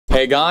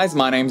Hey guys,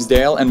 my name's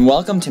Dale and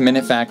welcome to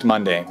Minute Fact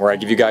Monday, where I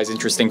give you guys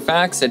interesting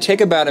facts that take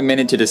about a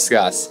minute to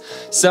discuss.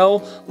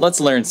 So, let's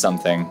learn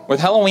something. With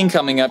Halloween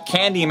coming up,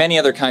 candy and many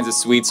other kinds of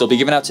sweets will be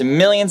given out to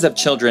millions of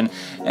children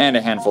and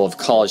a handful of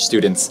college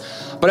students.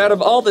 But out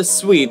of all the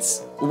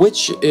sweets,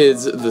 which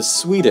is the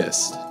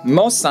sweetest?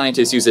 Most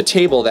scientists use a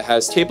table that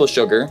has table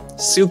sugar,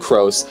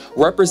 sucrose,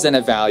 represent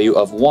a value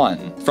of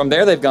 1. From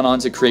there they've gone on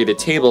to create a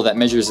table that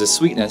measures the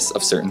sweetness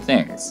of certain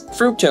things.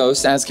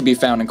 Fructose, as can be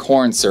found in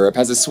corn syrup,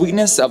 has a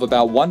sweetness of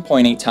about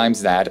 1.8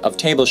 times that of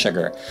table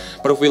sugar.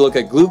 But if we look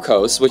at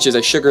glucose, which is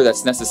a sugar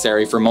that's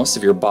necessary for most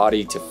of your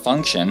body to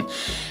function,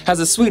 has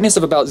a sweetness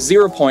of about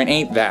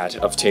 0.8 that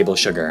of table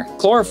sugar.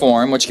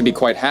 Chloroform, which can be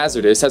quite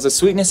hazardous, has a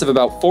sweetness of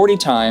about 40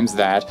 times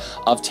that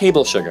of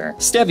table sugar.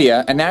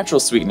 Stevia, a natural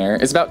sweetener,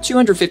 is about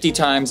 250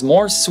 times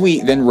more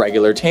sweet than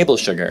regular table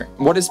sugar.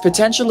 What is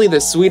potentially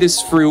the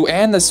sweetest fruit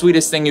and the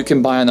sweetest thing you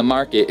can buy on the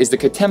market is the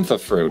Katemfa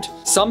fruit.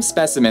 Some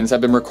specimens have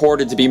been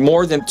recorded to be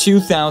more than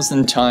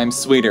 2,000 times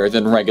sweeter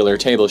than regular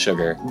table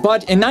sugar.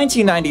 But in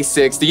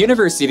 1996, the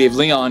University of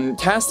Lyon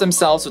tasked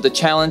themselves with the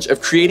challenge of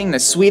creating the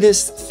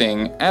sweetest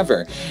thing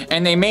ever,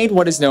 and they made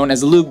what is known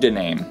as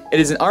lugdaname.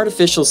 It is an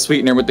artificial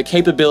sweetener with the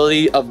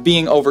capability of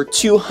being over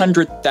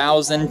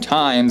 200,000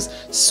 times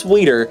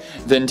sweeter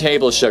than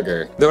table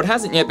sugar. Though it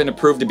hasn't yet been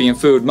approved to be in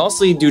food,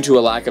 mostly due to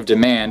a lack of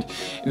demand,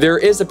 there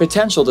is a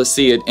potential to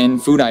see it in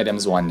food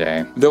items one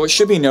day. Though it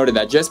should be noted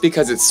that just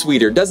because it's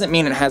sweeter doesn't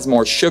mean it has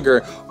more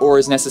sugar or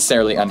is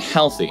necessarily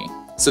unhealthy.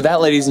 So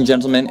that, ladies and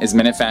gentlemen, is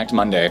Minute Fact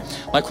Monday.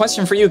 My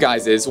question for you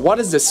guys is, what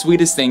is the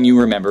sweetest thing you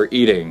remember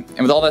eating?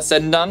 And with all that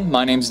said and done,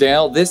 my name's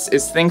Dale, this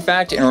is Think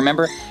Fact, and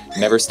remember,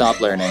 never stop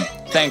learning.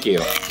 Thank you.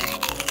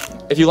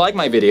 If you like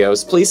my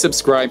videos, please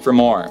subscribe for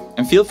more,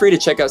 and feel free to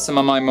check out some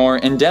of my more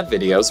in-depth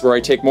videos where I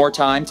take more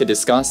time to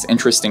discuss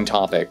interesting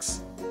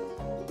topics.